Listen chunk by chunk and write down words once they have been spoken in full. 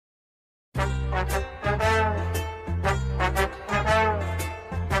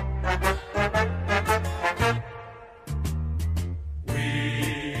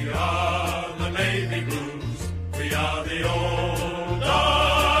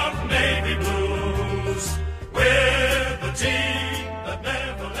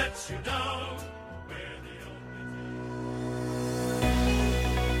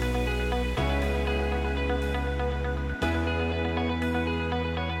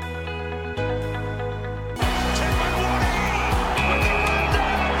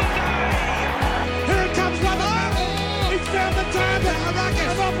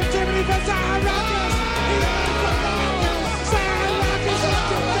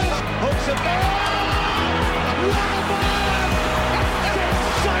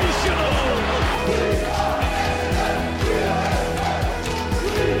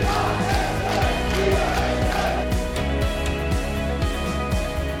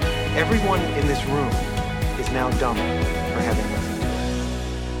Everyone in this room is now dumb for having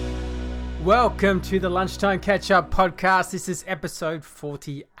listened. Welcome to the Lunchtime Catch-Up Podcast. This is episode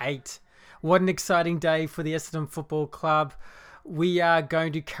 48. What an exciting day for the Essendon Football Club. We are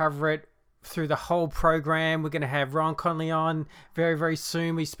going to cover it through the whole program. We're going to have Rohan Connolly on very, very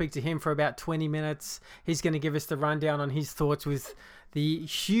soon. We speak to him for about 20 minutes. He's going to give us the rundown on his thoughts with the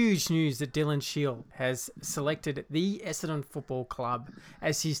huge news that Shiel has selected the Essendon Football Club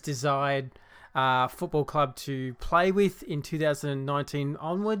as his desired football club to play with in 2019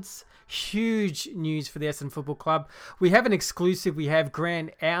 onwards. Huge news for the Essendon Football Club. We have an exclusive. We have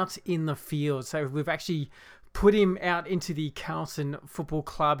Grant out in the field. So we've actually put him out into the Carlton Football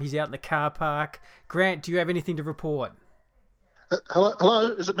Club. He's out in the car park. Grant, do you have anything to report?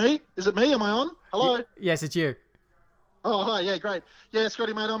 Hello? Is it me? Am I on? Hello? Yes, it's you. Oh, hi. Yeah, great. Yeah,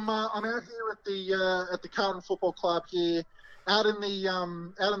 Scotty, mate. I'm out here at the Carlton Football Club here, out in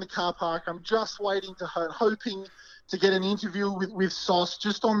the car park. I'm just waiting hoping to get an interview with Sauce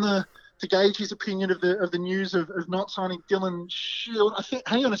just to gauge his opinion of the news of not signing Shiel.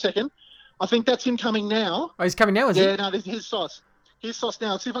 Hang on a second. I think that's him coming now. Oh, he's coming now, is he? Yeah, no, here's Sauce. Here's Sauce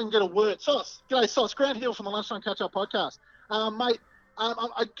now. Let's see if I can get a word. Sauce. G'day, Sauce. Grant Hill from the Lunchtime Catch-Up Podcast. Mate,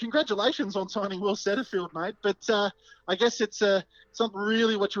 congratulations on signing Will Setterfield, mate. But I guess it's not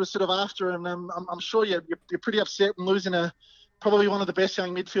really what you were sort of after, and I'm sure you're pretty upset in losing probably one of the best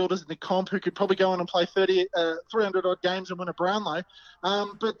young midfielders in the comp who could probably go on and play 300-odd games and win a Brownlow.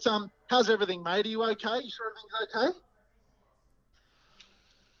 But how's everything, mate? Are you okay? You sure everything's okay?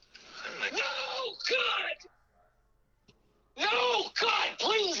 No, God! No, God,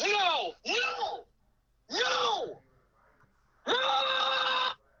 please, no! No! No!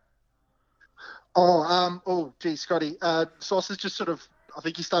 Ah! Oh, gee, Scotty. Sauce has just I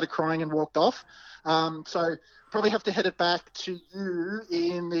think he started crying and walked off. So probably have to head it back to you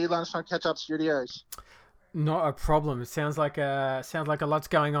in the Lunchtime Catch-Up studios. Not a problem. It sounds like a lot's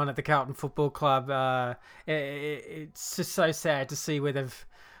going on at the Carlton Football Club. It's just so sad to see what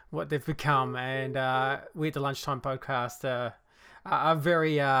they've become, and we at the Lunchtime Podcast are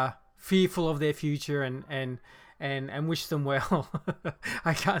very fearful of their future and wish them well.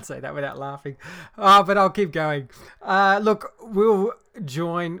 I can't say that without laughing. But I'll keep going. Look, we'll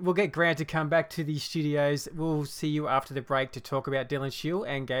get Grant to come back to the studios. We'll see you after the break to talk about Shiel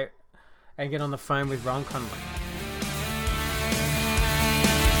and get on the phone with Rohan Connolly.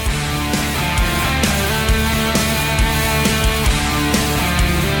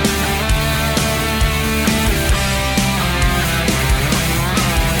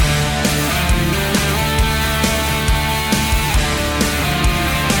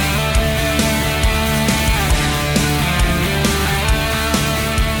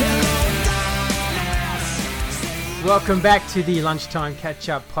 Welcome back to the Lunchtime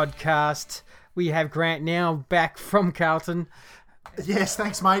Catch-Up Podcast. We have Grant now back from Carlton. Yes,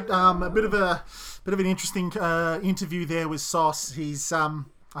 thanks, mate. A bit of an interesting interview there with Sauce. He's I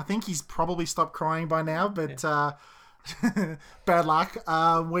think he's probably stopped crying by now, but bad luck.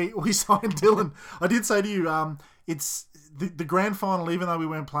 We signed Dylan. I did say to you, it's the grand final. Even though we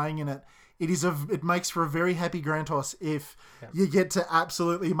weren't playing in it, it makes for a very happy Grantos if you get to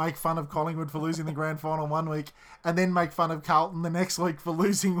absolutely make fun of Collingwood for losing the grand final one week and then make fun of Carlton the next week for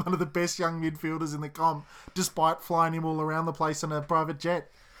losing one of the best young midfielders in the comp, despite flying him all around the place in a private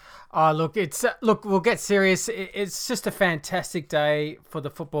jet. Oh, look, we'll get serious. It's just a fantastic day for the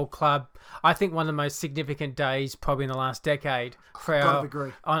football club. I think one of the most significant days probably in the last decade for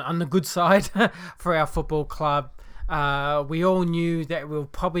on the good side for our football club. We all knew that we were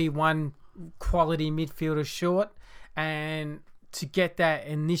probably one quality midfielder short, and to get that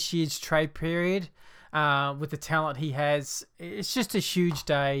in this year's trade period with the talent he has, it's just a huge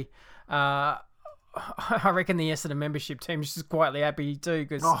day. I reckon the Essendon membership team is just quietly happy too,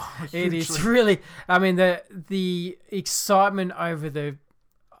 because it is hugely. really. I mean, the excitement over the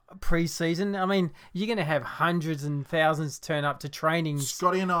pre-season. I mean, you're going to have hundreds and thousands turn up to trainings.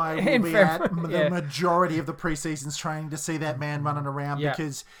 Scotty and I will In be February, at the yeah. majority of the preseason's training to see that man running around Yeah.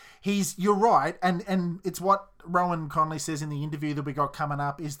 because you're right, and it's what Rohan Connolly says in the interview that we got coming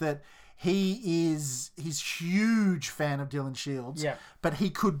up is that he's huge fan of Dylan Shields, Yeah. but he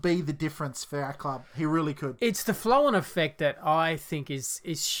could be the difference for our club. He really could. It's the flow-on effect that I think is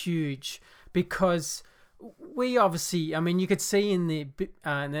huge, because we obviously, I mean, you could see in the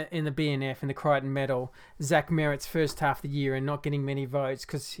BNF, in the Crichton Medal, Zach Merritt's first half of the year and not getting many votes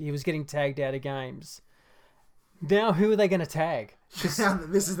because he was getting tagged out of games. Now, who are they going to tag? This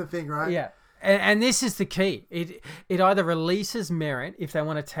is the thing, right? Yeah, and this is the key. It either releases Merritt if they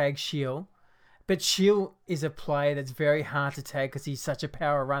want to tag Shiel, but Shiel is a player that's very hard to tag because he's such a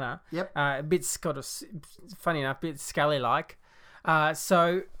power runner. Yep. A bit funny enough, a bit Scully-like.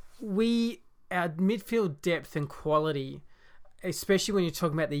 So our midfield depth and quality, especially when you're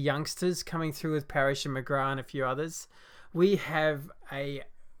talking about the youngsters coming through with Parrish and McGrath and a few others, we have a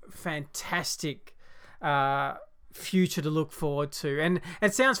fantastic future to look forward to. And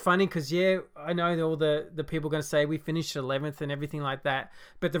it sounds funny because, I know all the people are going to say we finished 11th and everything like that.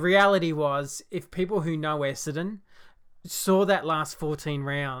 But the reality was, if people who know Essendon saw that last 14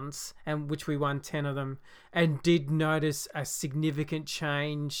 rounds, and which we won 10 of them, and did notice a significant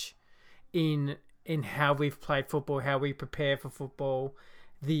change in how we've played football, how we prepare for football,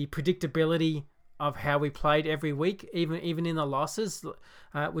 the predictability of how we played every week, even in the losses,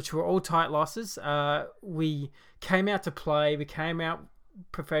 which were all tight losses. We came out to play. We came out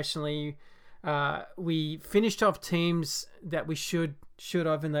professionally. We finished off teams that we should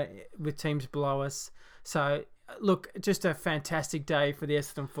have with teams below us. So look, just a fantastic day for the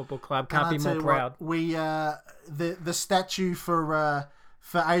Essendon Football Club. Can't be more proud. We the statue for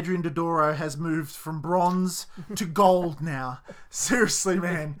Adrian Dodoro has moved from bronze to gold now. Seriously,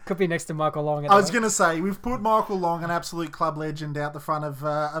 man. Could be next to Michael Long. I was going to say, we've put Michael Long, an absolute club legend, out the front of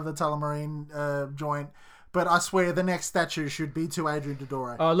the Tullamarine joint. But I swear the next statue should be to Adrian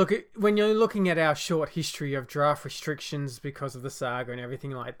Dodoro. Oh, look, when you're looking at our short history of draft restrictions because of the saga and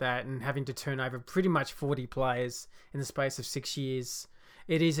everything like that, and having to turn over pretty much 40 players in the space of 6 years,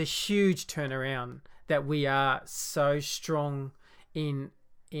 it is a huge turnaround that we are so strong in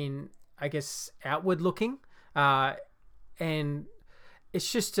I guess outward looking, and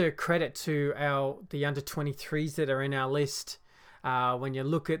it's just a credit to the under 23s that are in our list. When you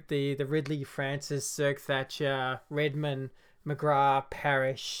look at the Ridley, Francis, Zirk Thatcher, Redmond, McGrath,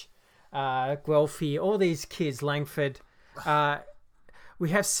 Parrish, Guelphy, all these kids, Langford, we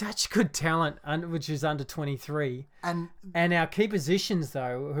have such good talent, which is under 23. And our key positions,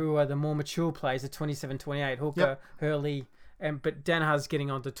 though, who are the more mature players, the 27, 28, Hooker, Hurley, but Danaher's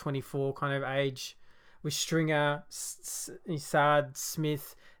getting on to 24 kind of age, with Stringer, Sard,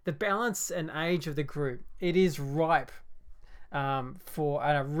 Smith. The balance and age of the group, it is ripe for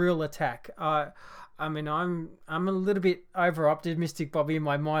a real attack. I mean, I'm a little bit over optimistic, Bobby. In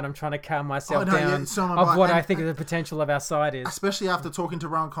my mind, I'm trying to calm myself down of what I think of the potential of our side is. Especially after talking to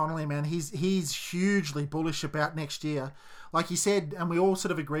Rohan Connolly, man, he's hugely bullish about next year. Like he said, and we all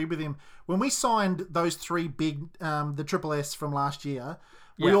sort of agreed with him, when we signed those three big, the Triple S from last year,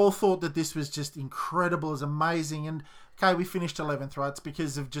 we all thought that this was just incredible, it was amazing. And okay, we finished 11th, right? It's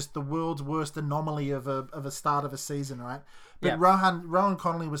because of just the world's worst anomaly of a start of a season, right? But Rohan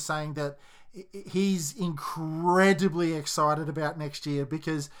Connolly was saying that he's incredibly excited about next year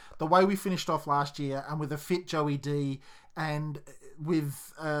because the way we finished off last year, and with a fit Joey D and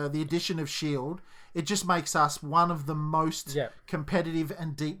with the addition of Shield, it just makes us one of the most competitive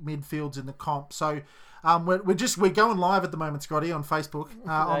and deep midfields in the comp. So we're going live at the moment, Scotty, on Facebook,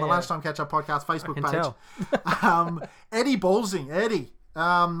 on the Lunchtime Catch Up Podcast Facebook page. Eddie Balsing,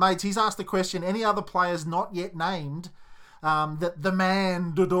 mates, he's asked the question: any other players not yet named that the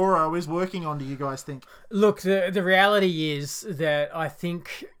man Dodoro is working on? Do you guys think? Look, the reality is that I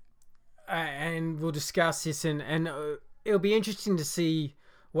think, and we'll discuss this, and it'll be interesting to see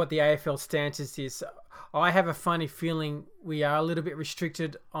what the AFL stance is. I have a funny feeling we are a little bit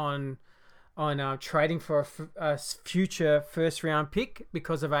restricted on trading for a future first round pick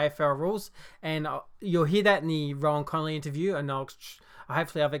because of AFL rules, and you'll hear that in the Rohan Connolly interview, and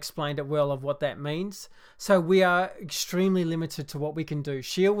hopefully I've explained it well of what that means. So we are extremely limited to what we can do.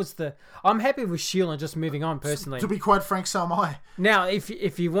 Shiel was I'm happy with Shiel and just moving on personally. To be quite frank, so am I. Now,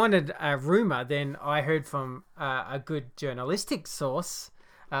 if you wanted a rumour, then I heard from a good journalistic source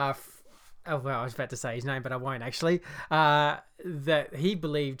oh, well, I was about to say his name, but I won't actually, that he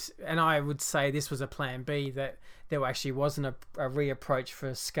believed, and I would say this was a plan B, that there actually wasn't a reapproach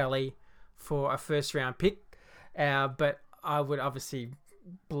for Scully for a first-round pick, but I would obviously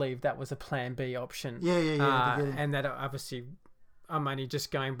believe that was a plan B option. Yeah. And that obviously, I'm only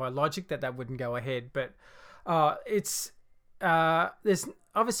just going by logic that wouldn't go ahead, but there's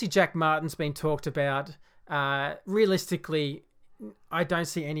obviously Jack Martin's been talked about. Realistically, I don't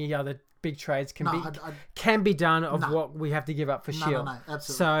see any other big trades can be done of what we have to give up for Shiel. No,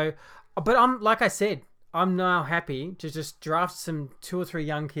 absolutely. So, but I'm now happy to just draft some 2 or 3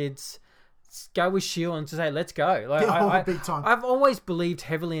 young kids, go with Shiel, and to say let's go. Like big time. I've always believed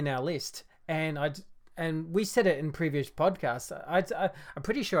heavily in our list, and we said it in previous podcasts. I'm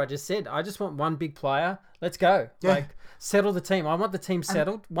pretty sure I just said I just want one big player. Let's go. Yeah. Like settle the team. I want the team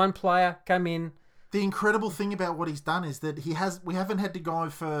settled. One player come in. The incredible thing about what he's done is that we haven't had to go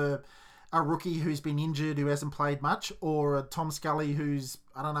for a rookie who's been injured, who hasn't played much, or a Tom Scully who's,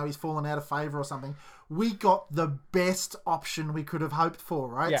 I don't know, he's fallen out of favour or something. We got the best option we could have hoped for,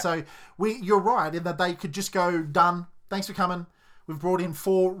 right? Yeah. So you're right in that they could just go, done, thanks for coming. We've brought in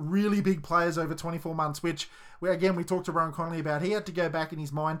 4 really big players over 24 months, which, again, we talked to Rohan Connolly about. He had to go back in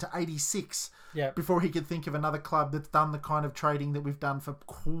his mind to 86 before he could think of another club that's done the kind of trading that we've done for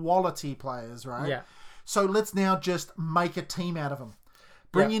quality players, right? Yeah. So let's now just make a team out of them.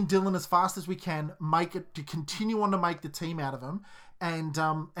 Bring in Dylan as fast as we can, to continue on to make the team out of him,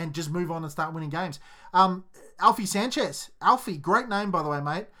 and just move on and start winning games. Alfie Sanchez. Alfie, great name, by the way,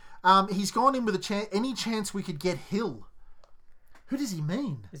 mate. He's gone in with any chance we could get Hill. Who does he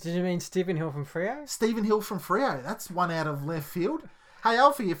mean? Does he mean Stephen Hill from Freo? Stephen Hill from Freo. That's one out of left field. Hey,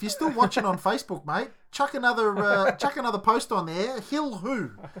 Alfie, if you're still watching on Facebook, mate, chuck another post on there. Hill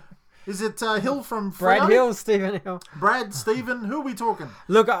who? Is it Hill from Freo? Brad Hill, Stephen Hill. Brad, Stephen, who are we talking?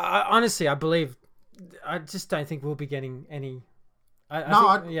 Look, honestly, I just don't think we'll be getting any.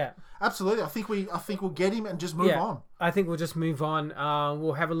 Absolutely. I think we'll get him and just move on. I think we'll just move on.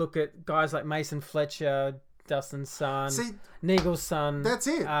 We'll have a look at guys like Mason Fletcher, Dustin's son, Neagle's son. That's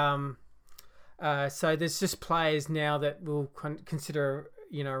it. So there's just players now that we'll consider,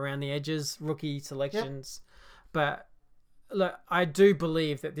 around the edges, rookie selections. Yep. But look, I do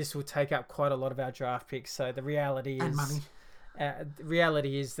believe that this will take up quite a lot of our draft picks. So the reality is, and money. The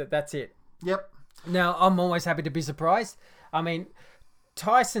reality is that's it. Yep. Now I'm always happy to be surprised. I mean,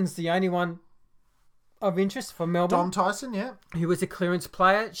 Tyson's the only one of interest for Melbourne. Dom Tyson, yeah. Who was a clearance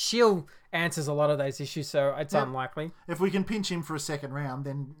player. Shiel answers a lot of those issues, so it's unlikely. If we can pinch him for a second round,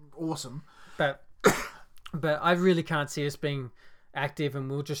 then awesome. But I really can't see us being active, and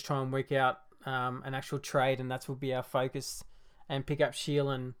we'll just try and work out an actual trade, and that will be our focus, and pick up Shiel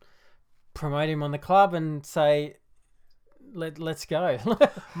and promote him on the club and say, let's go.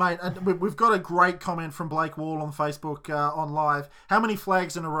 Mate, we've got a great comment from Blake Wall on Facebook on live. How many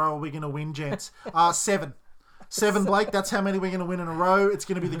flags in a row are we going to win, gents? 7. 7, Blake. That's how many we're going to win in a row. It's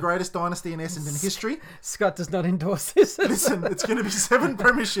going to be the greatest dynasty in Essendon history. Scott does not endorse this. Listen, it's going to be 7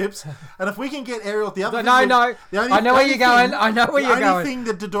 premierships. And if we can get Ariel, the other thing... I know where you're going. The only thing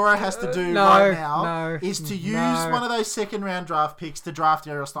that Dodoro has to do right now is to use one of those second-round draft picks to draft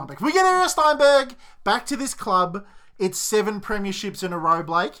Ariel Steinberg. If we get Ariel Steinberg back to this club, it's 7 premierships in a row,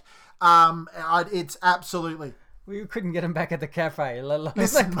 Blake. It's absolutely... We couldn't get him back at the cafe.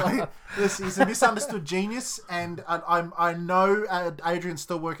 Listen, mate, he's a misunderstood genius, and I know Adrian's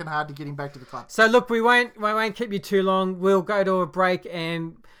still working hard to get him back to the club. So look, we won't keep you too long. We'll go to a break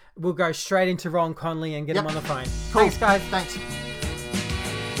and we'll go straight into Rohan Connolly and get him on the phone. Cool. Thanks, guys. Thanks.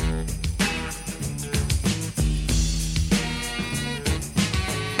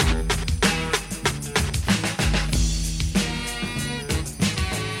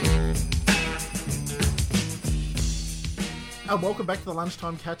 And welcome back to the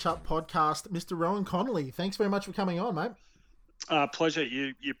Lunchtime Catch-Up podcast, Mr. Rohan Connolly. Thanks very much for coming on, mate. Pleasure.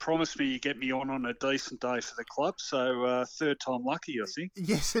 You promised me you'd get me on a decent day for the club, so third time lucky, I think.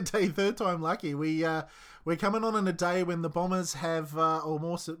 Yes, indeed, third time lucky. We're coming on a day when the Bombers have, or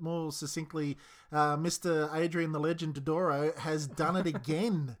more succinctly, Mr. Adrian the Legend Dodoro has done it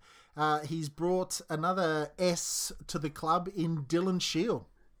again. He's brought another S to the club in Dylan Shiel.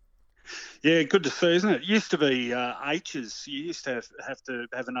 Yeah, good to see, isn't it? It used to be H's. You used to have to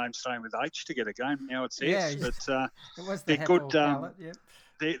have a name starting with H to get a game. Now it's S. But it was they're good.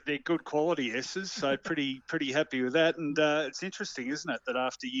 They're good quality S's. So pretty happy with that. And it's interesting, isn't it, that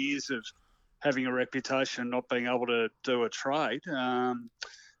after years of having a reputation and not being able to do a trade,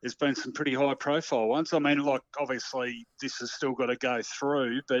 there's been some pretty high profile ones. I mean, like obviously this has still got to go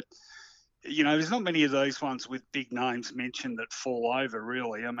through, but there's not many of these ones with big names mentioned that fall over,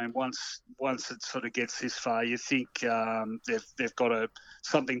 really. I mean, once it sort of gets this far, you think they've got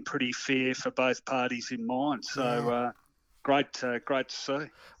something pretty fair for both parties in mind. So great to see.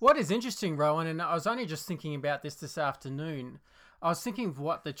 What is interesting, Rowan, and I was only just thinking about this afternoon. I was thinking of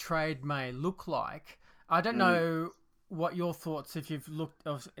what the trade may look like. I don't know what your thoughts, if you've looked,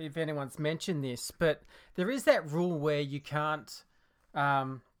 if anyone's mentioned this, but there is that rule where you can't.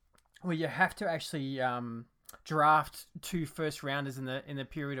 Well, you have to actually draft 2 first rounders in the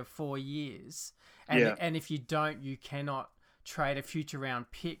period of 4 years, and if you don't, you cannot trade a future round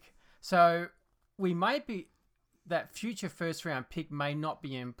pick. So that future first round pick may not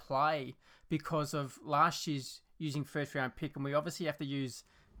be in play because of last year's using first round pick, and we obviously have to use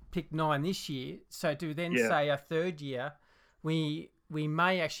pick 9 this year. So to then say a third year, we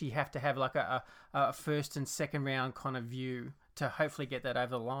may actually have to have like a first and second round kind of view to hopefully get that over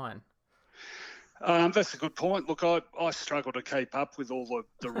the line. That's a good point. Look, I struggle to keep up with all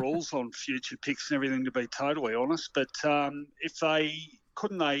the rules on future picks and everything, to be totally honest. But is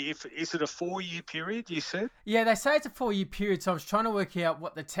it a 4-year period, you said? Yeah, they say it's a 4-year period. So I was trying to work out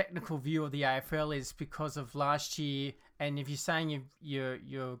what the technical view of the AFL is because of last year. And if you're saying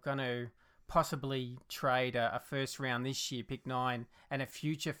you're going to possibly trade a first round this year, pick 9, and a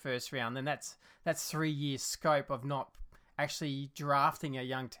future first round, then that's 3 years scope of not actually drafting a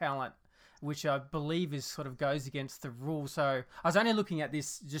young talent, which I believe is sort of goes against the rule. So I was only looking at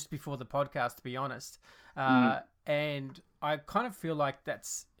this just before the podcast, to be honest, and I kind of feel like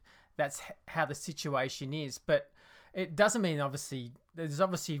that's how the situation is. But it doesn't mean there's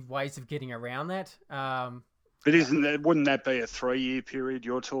obviously ways of getting around that. But wouldn't that be a 3-year period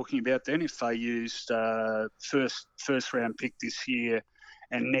you're talking about then? If they used first round pick this year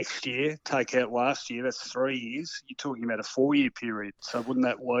and next year take out last year, that's 3 years. You're talking about a 4-year period. So wouldn't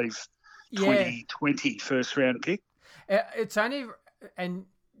that leave 2020 first round pick? It's only, and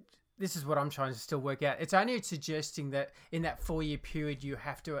this is what I'm trying to still work out. It's only suggesting that in that 4-year period, you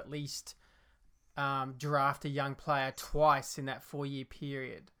have to at least draft a young player twice in that 4-year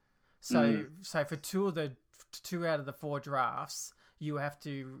period. So for 2 out of the 4 drafts, you have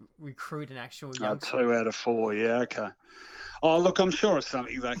to recruit an actual young. 2 out of 4, yeah, okay. Oh, look, I'm sure it's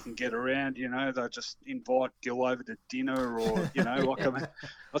something they can get around. They'll just invite Gil over to dinner, or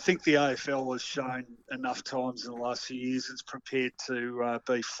I think the AFL has shown enough times in the last few years it's prepared to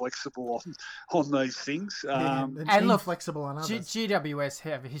be flexible on these things. And look, flexible on others. GWS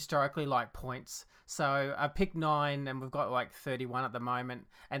have historically liked points, so I pick 9, and we've got like 31 at the moment,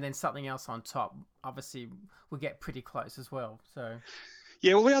 and then something else on top. Obviously, we get pretty close as well. So.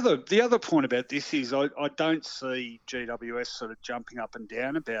 Yeah, well, the other point about this is I don't see GWS sort of jumping up and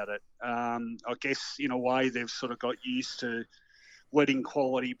down about it. I guess in a way they've sort of got used to letting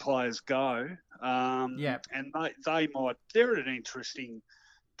quality players go. And they're at an interesting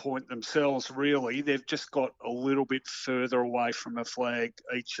point themselves, really. They've just got a little bit further away from a flag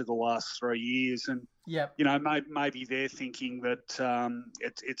each of the last 3 years. And, maybe they're thinking that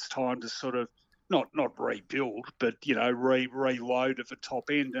it's time to sort of not rebuild, but, reload at the top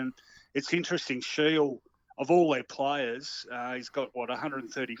end. And it's interesting, Shiel, of all their players, he's got,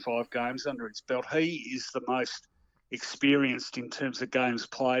 135 games under his belt. He is the most experienced in terms of games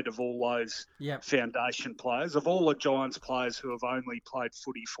played of all those foundation players. Of all the Giants players who have only played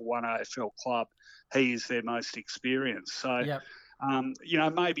footy for one AFL club, he is their most experienced. So,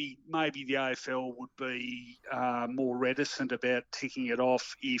 maybe the AFL would be more reticent about ticking it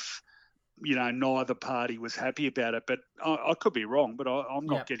off if neither party was happy about it. But I could be wrong, but I'm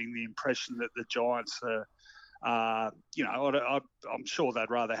not getting the impression that the Giants are, I'm sure they'd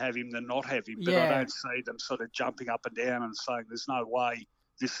rather have him than not have him, but I don't see them sort of jumping up and down and saying there's no way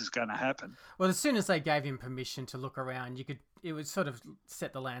this is going to happen. Well, as soon as they gave him permission to look around, it would sort of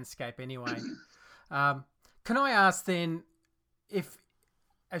set the landscape anyway. Can I ask then, if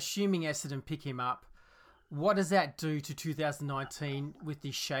assuming Essendon pick him up, what does that do to 2019 with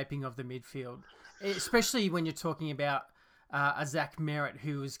the shaping of the midfield? Especially when you're talking about a Zach Merritt,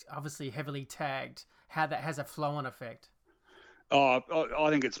 who is obviously heavily tagged, how that has a flow-on effect. Oh, I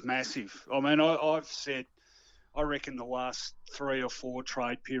think it's massive. I mean, I've said, I reckon the last 3 or 4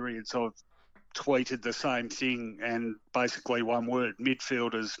 trade periods I've tweeted the same thing, and basically one word: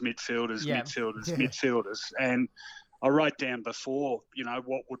 midfielders. And I wrote down before,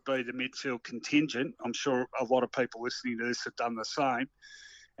 what would be the midfield contingent. I'm sure a lot of people listening to this have done the same.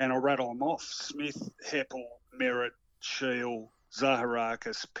 And I'll rattle them off: Smith, Heppel, Merritt, Shiel,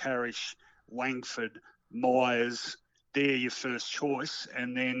 Zaharakis, Parrish, Langford, Myers. They're your first choice.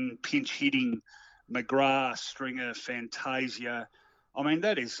 And then pinch hitting: McGrath, Stringer, Fantasia, I mean,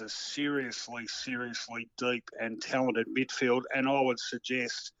 that is a seriously deep and talented midfield, and I would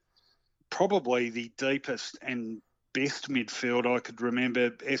suggest probably the deepest and best midfield I could remember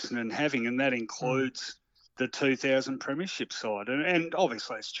Essendon having, and that includes the 2000 premiership side. And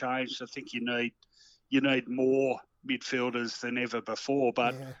obviously it's changed. I think you need more midfielders than ever before,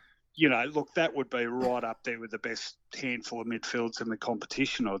 but look, that would be right up there with the best handful of midfields in the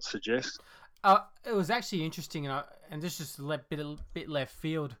competition, I'd suggest. It was actually interesting, and this is just a bit left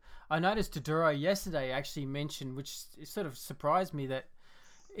field. I noticed Dodoro yesterday actually mentioned, which sort of surprised me, that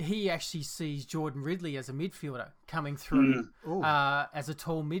he actually sees Jordan Ridley as a midfielder coming through as a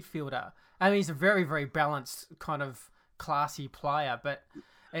tall midfielder. I mean, he's a very, very balanced kind of classy player, but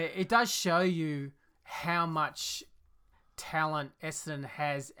it does show you how much talent Essendon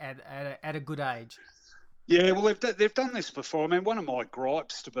has at a good age. Yeah, well, they've done this before. I mean, one of my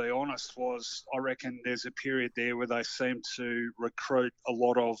gripes, to be honest, was I reckon there's a period there where they seem to recruit a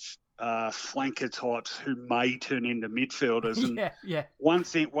lot of flanker types who may turn into midfielders. And one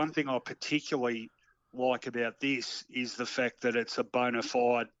thing I particularly like about this is the fact that it's a bona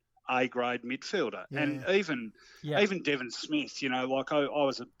fide A-grade midfielder. Yeah. And even Devon Smith, I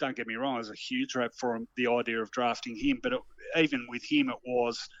was, don't get me wrong, I was a huge rap for him, the idea of drafting him. But even with him, it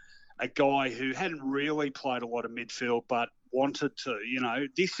was a guy who hadn't really played a lot of midfield but wanted to.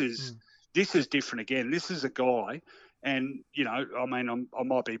 This is different again. This is a guy, and I mean, I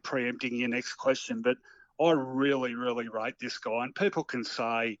might be preempting your next question, but I really, really rate this guy. And people can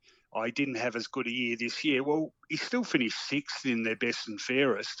say, he didn't have as good a year this year. Well, he still finished sixth in their best and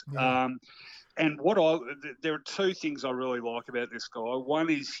fairest. Yeah. And there are two things I really like about this guy.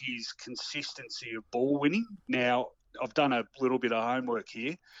 One is his consistency of ball winning. Now, I've done a little bit of homework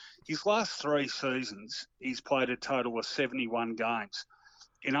here. His last 3 seasons, he's played a total of 71 games.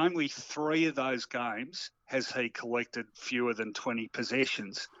 In only 3 of those games has he collected fewer than 20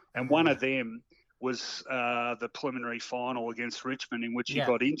 possessions. And one of them was the preliminary final against Richmond, in which he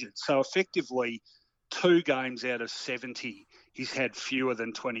got injured. So effectively, 2 games out of 70, he's had fewer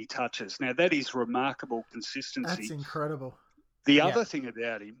than 20 touches. Now, that is remarkable consistency. That's incredible. The other thing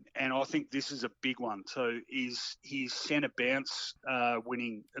about him, and I think this is a big one too, is his centre bounce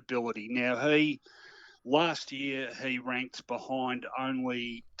winning ability. Now, last year he ranked behind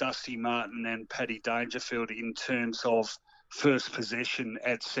only Dusty Martin and Paddy Dangerfield in terms of first possession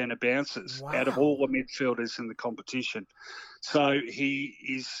at centre bounces out of all the midfielders in the competition. So he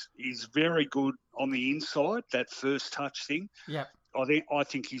is very good on the inside, that first touch thing. Yeah. I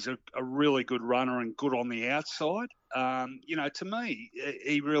think he's a really good runner and good on the outside. To me,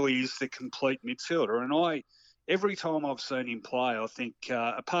 he really is the complete midfielder. And every time I've seen him play, I think,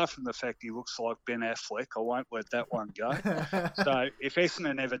 apart from the fact he looks like Ben Affleck, I won't let that one go. So if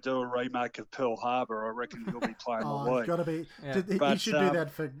Essendon ever do a remake of Pearl Harbor, I reckon he'll be playing the league. It's got to be. Yeah. You should do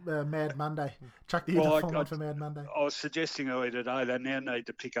that for Mad Monday. Chuck the uniform on for Mad Monday. I was suggesting earlier today they now need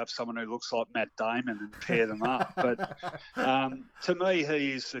to pick up someone who looks like Matt Damon and pair them up. But to me,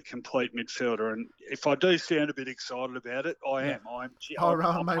 he is a complete midfielder. And if I do sound a bit excited about it, I am.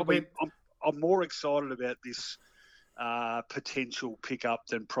 I'm more excited about this potential pickup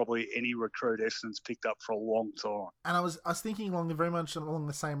than probably any recruit Essendon's picked up for a long time. And I was thinking very much along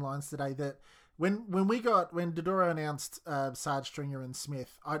the same lines today that when Dodoro announced Sarge Stringer and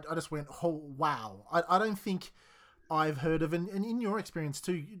Smith, I just went, oh wow! I don't think I've heard of, and in your experience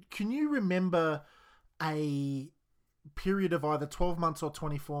too, can you remember a period of either 12 months or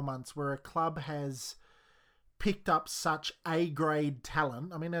 24 months where a club has picked up such A-grade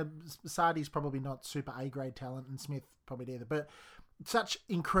talent? I mean, Sardi's probably not super A-grade talent, and Smith probably either, but such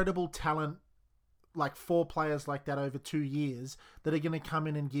incredible talent, like 4 players like that over 2 years that are going to come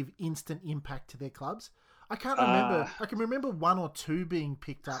in and give instant impact to their clubs. I can't remember. I can remember 1 or 2 being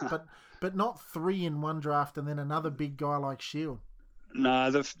picked up, but not 3 in one draft and then another big guy like Shiel.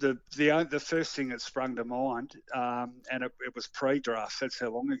 No, the first thing that sprung to mind, and it was pre-draft. That's how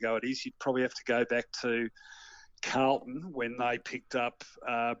long ago it is. You'd probably have to go back to Carlton when they picked up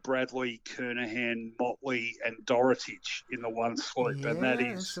Bradley, Kernahan, Motley and Dorotage in the one swoop, and that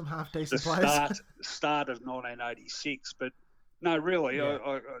is some half-decent start of 1986. But no, really,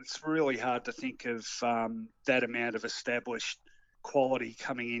 it's really hard to think of that amount of established quality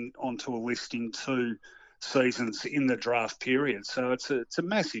coming in onto a list in 2 seasons in the draft period. So it's a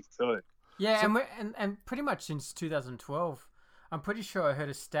massive coup. Yeah, and pretty much since 2012, I'm pretty sure I heard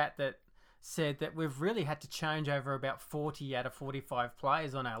a stat that said that we've really had to change over about 40 out of 45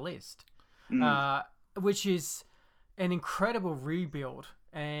 players on our list, which is an incredible rebuild,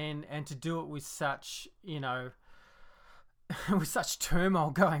 and to do it with such, with such turmoil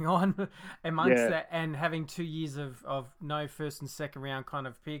going on amongst that, and having 2 years of no first and second round kind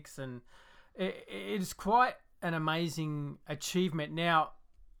of picks, and it is quite an amazing achievement. Now,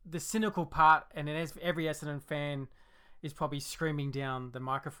 the cynical part, and every Essendon fan is probably screaming down the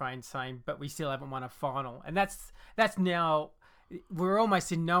microphone saying, but we still haven't won a final. And that's now, we're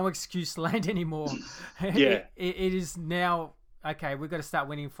almost in no excuse land anymore. Yeah. It is now, okay, we've got to start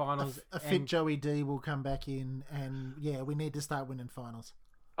winning finals. A fit Joey D will come back in, and we need to start winning finals.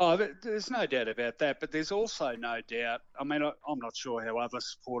 Oh, there's no doubt about that, but there's also no doubt. I mean, I'm not sure how other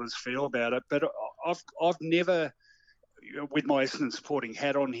supporters feel about it, but I've never, with my Essendon supporting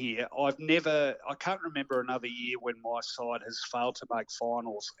hat on here, I can't remember another year when my side has failed to make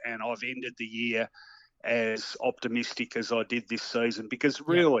finals, and I've ended the year as optimistic as I did this season, because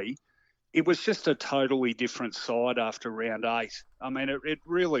really it was just a totally different side after round 8. I mean, it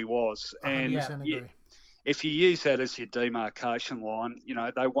really was. And agree. If you use that as your demarcation line,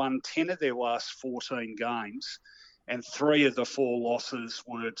 they won 10 of their last 14 games, and 3 of the 4 losses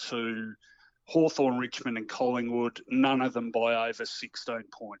were to Hawthorn, Richmond and Collingwood, none of them by over 16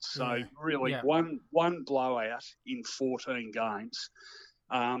 points. So really one blowout in 14 games.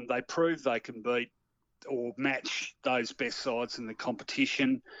 They proved they can beat or match those best sides in the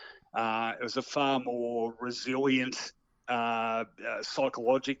competition. It was a far more resilient,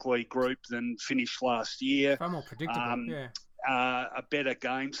 psychologically group than finished last year. Far more predictable, a better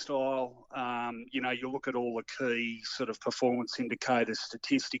game style. You look at all the key sort of performance indicators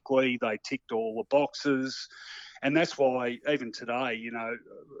statistically, they ticked all the boxes. And that's why even today,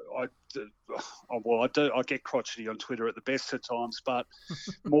 I get crotchety on Twitter at the best of times, but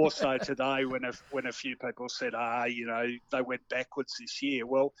more so today when a few people said, they went backwards this year.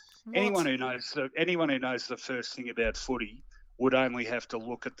 Well, anyone who knows the first thing about footy would only have to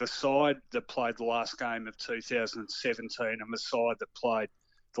look at the side that played the last game of 2017 and the side that played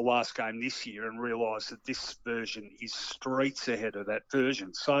the last game this year and realise that this version is streets ahead of that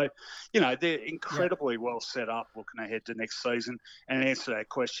version. So, they're incredibly well set up looking ahead to next season. And answer that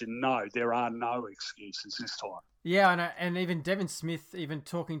question, no, there are no excuses this time. Yeah, and even Devin Smith, even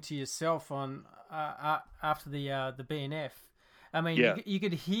talking to yourself on after the BNF, I mean, you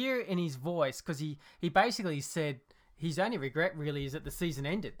could hear in his voice, because he basically said his only regret really is that the season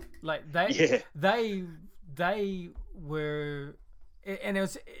ended. Like they were. And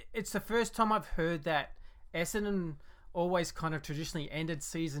it's the first time I've heard that Essendon always kind of traditionally ended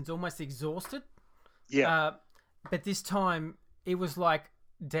seasons almost exhausted. Yeah. But this time it was like,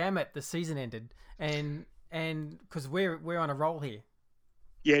 damn it, the season ended, and because we're on a roll here.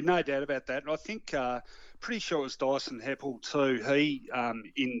 Yeah, no doubt about that. And I think pretty sure it was Dyson Heppel too. He,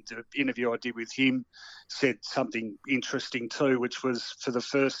 in the interview I did with him, said something interesting too, which was for the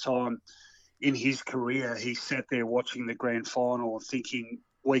first time in his career, he sat there watching the grand final and thinking,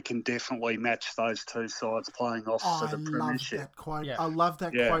 we can definitely match those two sides playing off for the premiership. That quote. Yeah. I love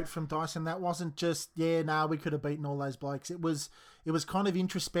that quote from Dyson. That wasn't just, we could have beaten all those blokes. It was kind of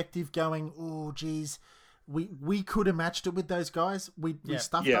introspective, going, oh, geez, we could have matched it with those guys. We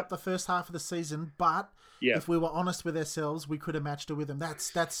stuffed up the first half of the season, but if we were honest with ourselves, we could have matched it with them.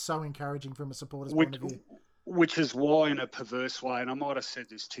 That's so encouraging from a supporter's point of view. Which is why, in a perverse way, and I might have said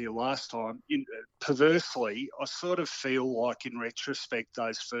this to you last time, perversely, I sort of feel like in retrospect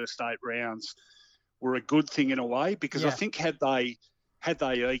those first 8 rounds were a good thing in a way, because I think had they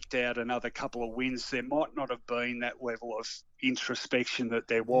eked out another couple of wins, there might not have been that level of introspection that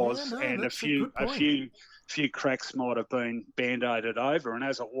there was, and a few cracks might have been band-aided over. And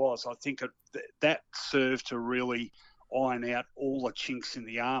as it was, I think that served to really iron out all the chinks in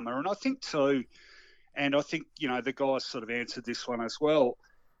the armour. And I think too. And I think, the guys sort of answered this one as well.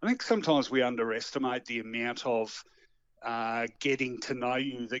 I think sometimes we underestimate the amount of getting to know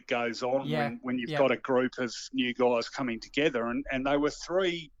you that goes on when you've got a group of new guys coming together. And they were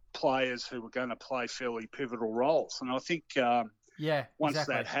 3 players who were going to play fairly pivotal roles. And I think once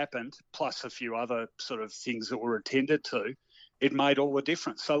that happened, plus a few other sort of things that were attended to, it made all the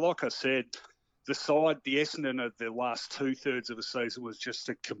difference. So like I said, the Essendon of the last 2/3 of the season was just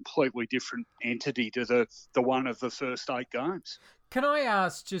a completely different entity to the one of the first 8 games. Can I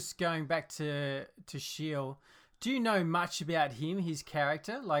ask, just going back to Shiel, do you know much about him, his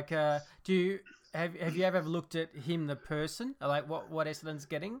character? Like, have you ever looked at him, the person? Like, what Essendon's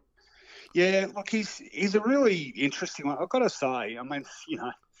getting? Yeah, look, he's a really interesting one. I've got to say, I mean,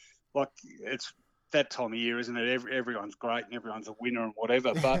 like it's that time of year, isn't it? Everyone's great and everyone's a winner and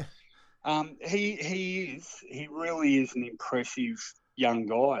whatever, but. He really is an impressive young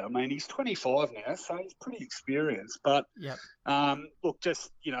guy. I mean, he's 25 now, so he's pretty experienced. But Yep. look,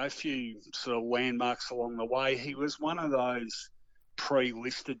 just a few sort of landmarks along the way. He was one of those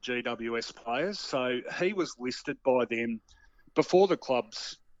pre-listed GWS players, so he was listed by them before the club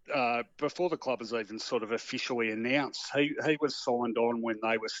was even sort of officially announced. He was signed on when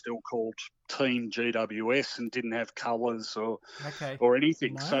they were still called Team GWS and didn't have colours or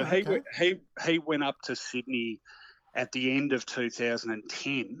anything. Wow, so okay. he went up to Sydney at the end of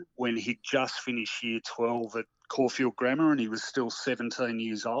 2010 when he'd just finished year 12 at Caulfield Grammar and he was still 17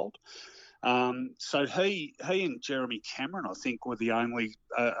 years old. So he and Jeremy Cameron, I think, were the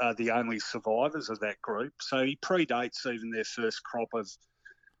only survivors of that group. So he predates even their first crop of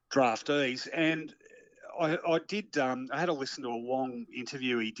draftees. And I had a listen to a long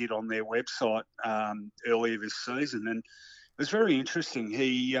interview he did on their website earlier this season, and it was very interesting.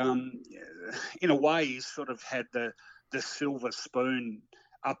 He, in a way, he sort of had the silver spoon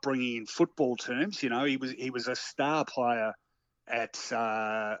upbringing in football terms. He was a star player at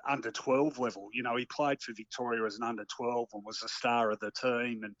under 12 level. He played for Victoria as an under 12 and was a star of the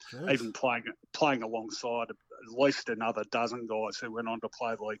team, and even playing alongside at least another dozen guys who went on to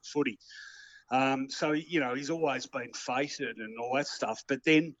play league footy. So he's always been fated and all that stuff. But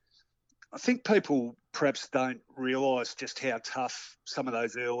then I think people perhaps don't realise just how tough some of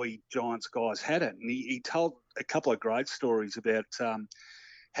those early Giants guys had it. And he told a couple of great stories about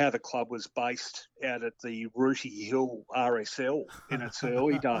how the club was based out at the Rooty Hill RSL in its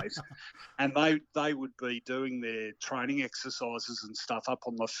early days. And they would be doing their training exercises and stuff up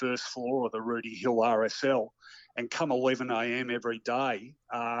on the first floor of the Rooty Hill RSL. And come 11 a.m. every day,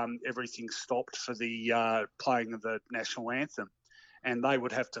 everything stopped for the playing of the national anthem. And they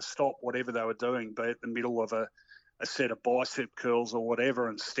would have to stop whatever they were doing, be it the middle of a set of bicep curls or whatever,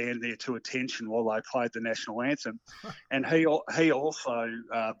 and stand there to attention while they played the national anthem. And he also,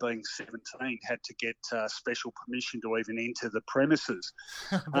 being 17, had to get special permission to even enter the premises.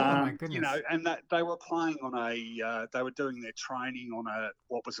 Oh my goodness! And that they were playing on they were doing their training on a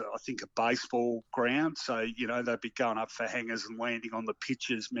baseball ground. So they'd be going up for hangers and landing on the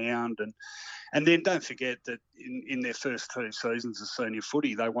pitcher's mound, and then don't forget that in their first 2 seasons of senior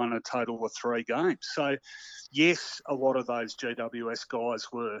footy, they won a total of 3 games. So yes, a lot of those GWS guys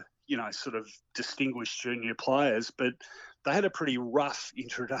were, sort of distinguished junior players, but they had a pretty rough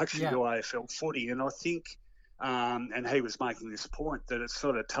introduction to AFL footy. And I think, and he was making this point, that it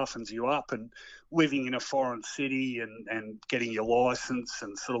sort of toughens you up, and living in a foreign city and getting your licence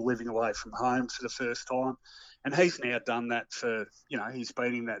and sort of living away from home for the first time. And he's now done that for, he's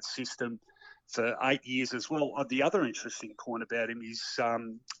been in that system for 8 years as well. The other interesting point about him is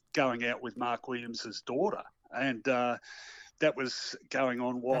going out with Mark Williams' daughter. And that was going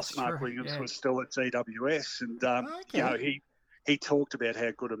on whilst Mark Williams was still at GWS. And, he talked about how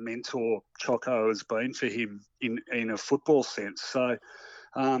good a mentor Choco has been for him in a football sense. So,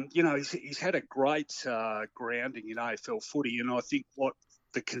 he's had a great grounding in AFL footy. And I think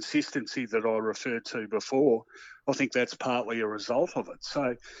the consistency that I referred to before, I think that's partly a result of it.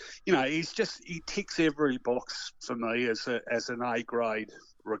 So, he ticks every box for me as an A-grade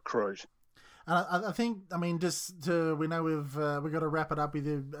recruit. I think, we know we've got to wrap it up with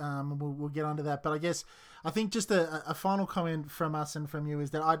you. We'll get onto that. But I think just a final comment from us and from you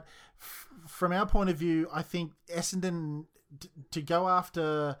is that from our point of view, I think Essendon to go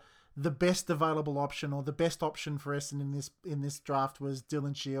after the best available option, or the best option for Essendon in this draft, was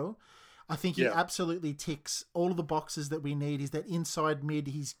Dylan Shiel. I think he absolutely ticks all of the boxes that we need. He's that inside mid.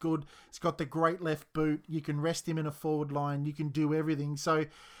 He's good. He's got the great left boot. You can rest him in a forward line. You can do everything. So,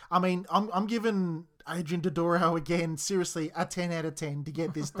 I'm giving Adrian Dodoro again, seriously, a 10 out of 10 to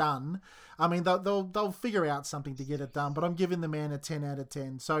get this done. They'll figure out something to get it done, but I'm giving the man a 10 out of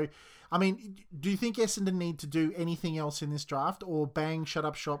 10. So, do you think Essendon need to do anything else in this draft, or bang, shut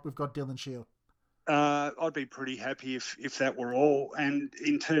up shop, we've got Dylan Shiel? I'd be pretty happy if that were all. And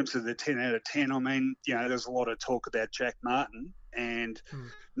in terms of the 10 out of 10, there's a lot of talk about Jack Martin, and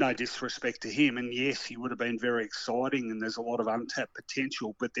no disrespect to him. And yes, he would have been very exciting, and there's a lot of untapped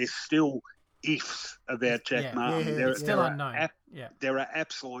potential, but there's still ifs about Jack Martin. It's still unknown. There are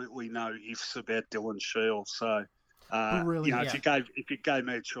absolutely no ifs about Dylan Shiel. So, Brilliant. if you gave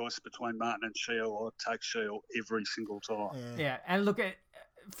me a choice between Martin and Shiel, I'd take Shiel every single time. Yeah, and look at.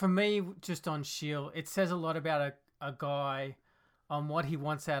 For me, just on Shiel, it says a lot about a guy on what he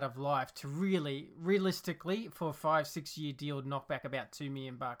wants out of life to really, realistically, for a 5-6 year deal, knock back about $2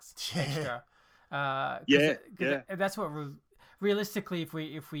 million extra. That's what realistically,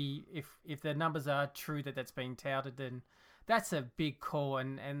 if the numbers are true that's being touted, then that's a big call.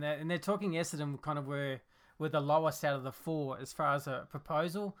 And they're talking Essendon kind of were were the lowest out of the four as far as a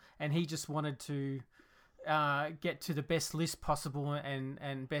proposal, and he just wanted to get to the best list possible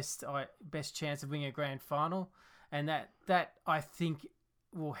and best chance of winning a grand final, and that I think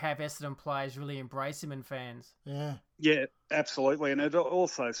will have Essendon players really embrace him and fans. Yeah, absolutely, and it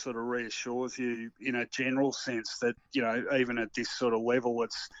also sort of reassures you in a general sense that even at this sort of level,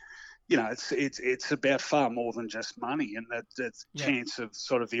 it's about far more than just money, and that chance of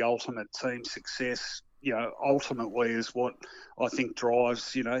sort of the ultimate team success. Ultimately is what I think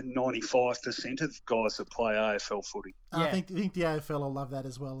drives, 95% of guys that play AFL footy. I think the AFL will love that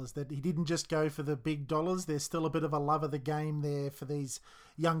as well, is that he didn't just go for the big dollars. There's still a bit of a love of the game there for these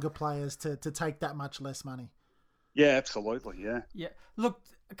younger players to take that much less money. Yeah, absolutely, yeah. Yeah, look,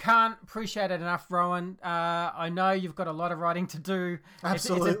 can't appreciate it enough, Rohan. I know you've got a lot of writing to do.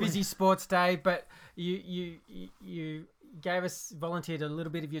 Absolutely. It's a busy sports day, but you volunteered a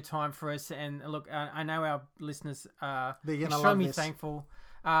little bit of your time for us, and look, I know our listeners are extremely thankful.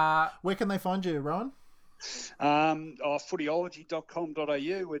 Where can they find you, Rohan?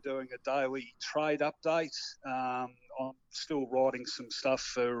 Footyology.com.au. We're doing a daily trade update. I'm still writing some stuff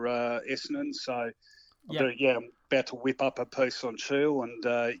for Essendon, so I'm about to whip up a piece on Shiel, and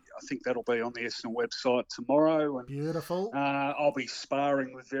I think that'll be on the Essendon website tomorrow. And, beautiful. I'll be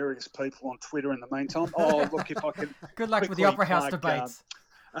sparring with various people on Twitter in the meantime. Oh, look, if I can. Good luck with the Opera House debates.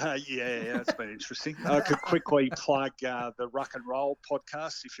 It's been interesting. I could quickly plug the Ruck and Roll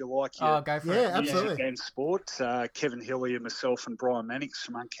podcast if you like. Go for it. Absolutely. Music and sport. Kevin Hillier, myself, and Brian Mannix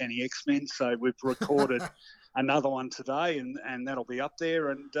from Uncanny X-Men. So we've recorded another one today, and that'll be up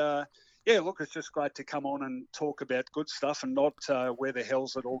there. And look, it's just great to come on and talk about good stuff and not where the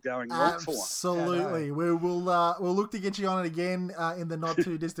hell's it all going wrong for. Absolutely. We'll look to get you on it again in the not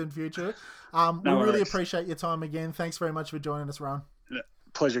too distant future. We really appreciate your time again. Thanks very much for joining us, Rohan.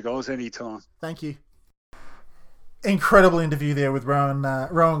 Pleasure, guys. Anytime. Thank you. Incredible interview there with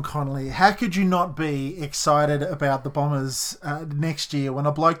Rohan Connolly. How could you not be excited about the Bombers next year when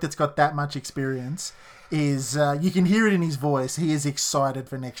a bloke that's got that much experience is, you can hear it in his voice, he is excited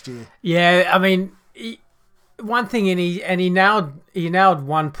for next year. Yeah, I mean, one thing, and he nailed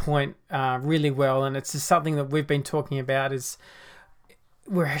one point really well, and it's just something that we've been talking about, is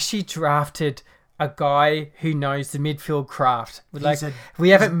we're actually drafted a guy who knows the midfield craft. We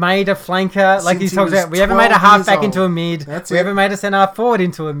haven't made a flanker, like he's talking about. We haven't made a halfback into a mid. We haven't made a centre forward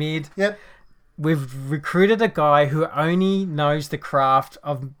into a mid. Yep. We've recruited a guy who only knows the craft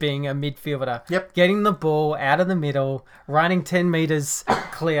of being a midfielder. Yep. Getting the ball out of the middle, running 10 metres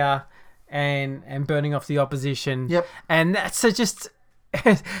clear, and burning off the opposition. Yep. And that's just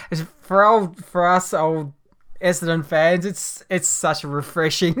for us old Essendon fans, it's such a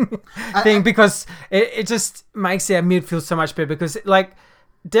refreshing thing, because it just makes our midfield so much better. Because like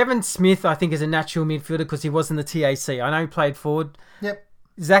Devon Smith, I think, is a natural midfielder because he was in the TAC. I know he played forward. Yep.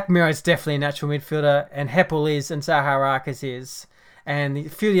 Zach Mirro's definitely a natural midfielder, and Heppel is, and Zaharakis is, and a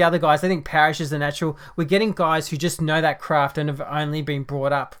few of the other guys. I think Parrish is a natural. We're getting guys who just know that craft and have only been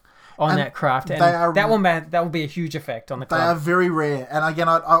brought up on that craft, and that will be a huge effect on the club. They are very rare, and again,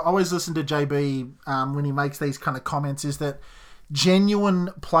 I always listen to JB when he makes these kind of comments, is that genuine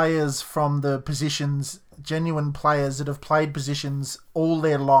players from the positions, genuine players that have played positions all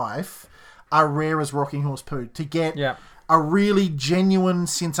their life, are rare as rocking horse poo. To get a really genuine,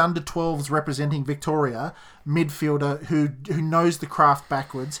 since under 12s representing Victoria, midfielder who knows the craft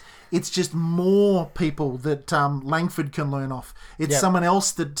backwards, it's just more people that Langford can learn off. It's someone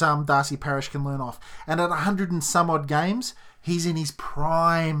else that Darcy Parish can learn off. And at 100 and some odd games, he's in his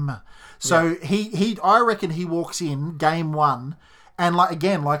prime. So I reckon he walks in game one, and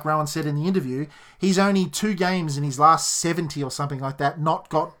like Rohan said in the interview, he's only 2 games in his last 70 or something like that, not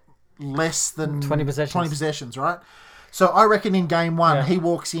got less than 20 possessions, right? So I reckon in game one, he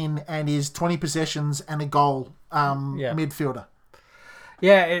walks in and is 20 possessions and a goal midfielder.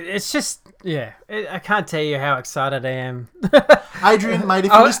 Yeah, it's just, I can't tell you how excited I am. Adrian, mate,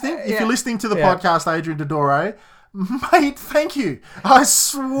 if you're listening to the podcast, Adrian Dodoro, mate, thank you. I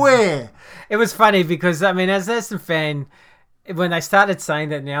swear. It was funny because, I mean, as an Essendon fan, when they started saying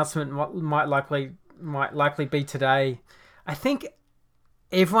that announcement might likely be today, I think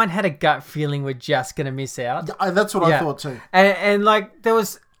everyone had a gut feeling we're just going to miss out. That's what I thought too. And like, there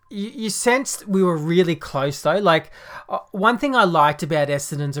was... You sensed we were really close, though. Like, one thing I liked about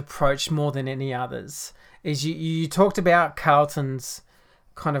Essendon's approach more than any others is you talked about Carlton's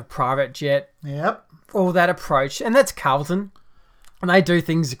kind of private jet. Yep. All that approach. And that's Carlton. And they do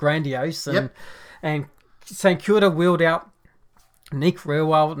things grandiose. And St Kilda wheeled out Nick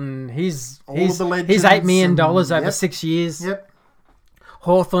Riewoldt and his $8 million over 6 years. Yep.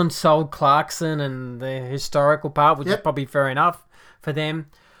 Hawthorn sold Clarkson and the historical part, which is Yep. probably fair enough for them.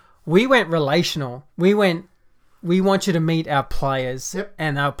 We went relational. We want you to meet our players, Yep.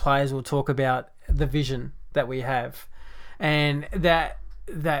 and our players will talk about the vision that we have, and that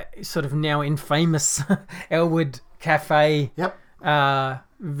sort of now infamous Elwood Cafe Yep.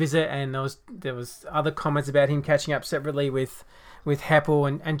 visit, and there was other comments about him catching up separately with Heppel,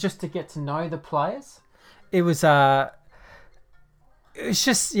 and just to get to know the players. It's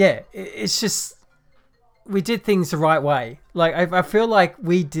just we did things the right way. Like I feel like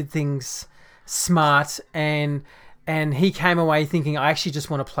we did things smart, and he came away thinking, I actually just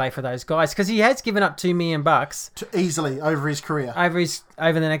want to play for those guys, because he has given up $2 million Easily over his career. over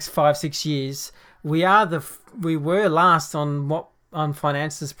the next 5-6 years. We were last on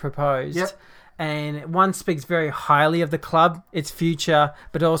finances proposed. Yep. And one speaks very highly of the club, its future,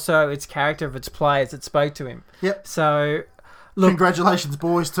 but also its character of its players that spoke to him. Yep. So, look, Congratulations,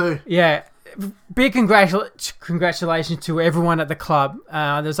 boys, too. yeah, big congratulations to everyone at the club.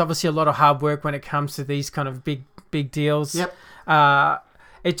 There's obviously a lot of hard work when it comes to these kind of big deals. Yep.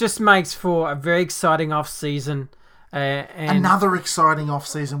 It just makes for a very exciting off-season. And Another exciting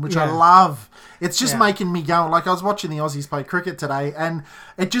off-season, which I Yeah. love. It's just Yeah. making me go, like I was watching the Aussies play cricket today, and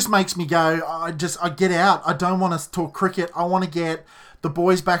it just makes me go, I get out. I don't want to talk cricket. I want to get the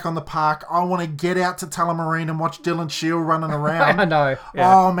boys back on the park. I want to get out to Tullamarine and watch Dylan Shiel running around. I know.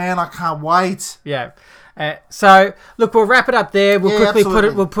 Yeah. Oh, man, I can't wait. Yeah. So look, we'll wrap it up there. We'll Yeah, quickly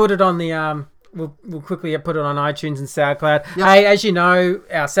absolutely. put it on the We'll quickly put it on iTunes and SoundCloud. Yep. Hey, as you know,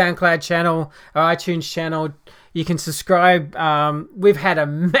 our SoundCloud channel, our iTunes channel, you can subscribe. We've had a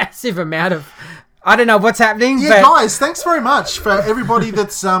massive amount of, I don't know what's happening. Yeah, but guys, thanks very much for everybody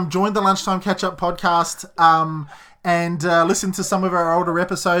that's joined the Lunchtime Catch-Up podcast and listened to some of our older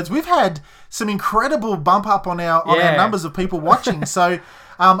episodes. We've had some incredible bump up on our Yeah. numbers of people watching. So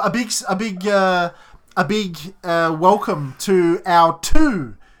a big welcome to our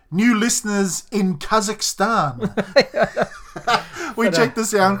 2 new listeners in Kazakhstan. We checked the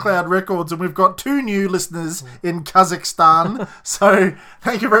SoundCloud records and we've got 2 new listeners in Kazakhstan. So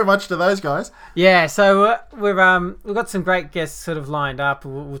thank you very much to those guys. yeah, so we've got some great guests sort of lined up.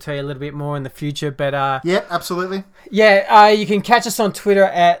 We'll tell you a little bit more in the future, but Yeah, absolutely. you can catch us on Twitter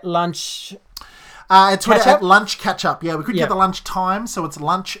at lunch Twitter Catch Up? at Lunch Catch Up. Yeah, we could Yep. get the lunch time, so it's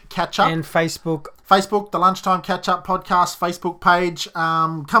Lunch Catch Up. and Facebook. Facebook, the Lunchtime Catch Up podcast Facebook page.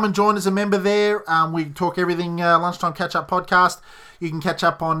 Come and join as a member there. We talk everything Lunchtime Catch Up podcast. You can catch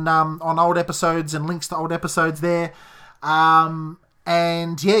up on old episodes and links to old episodes there.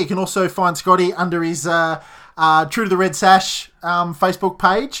 And yeah, you can also find Scotty under his True to the Red Sash Facebook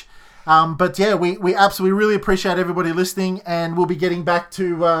page. But yeah, we absolutely really appreciate everybody listening, and we'll be getting back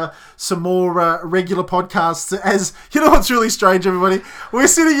to some more regular podcasts. As you know, what's really strange, everybody, we're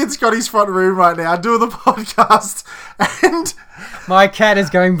sitting in Scotty's front room right now doing the podcast, and My cat is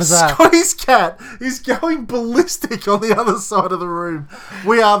going bizarre. Scotty's cat is going ballistic on the other side of the room.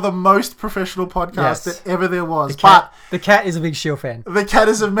 We are the most professional podcast Yes. that ever there was. The cat is a big Shiel fan. The cat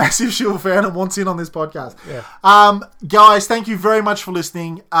is a massive Shiel fan and wants in on this podcast. Yeah. Guys, thank you very much for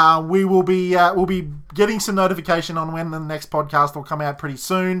listening. We'll be getting some notification on when the next podcast will come out pretty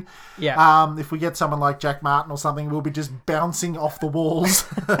soon. Yeah. If we get someone like Jack Martin or something, we'll be just bouncing off the walls.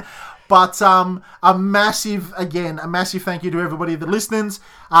 But a massive thank you to everybody that listens,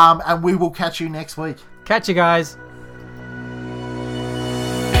 and we will catch you next week. Catch you guys.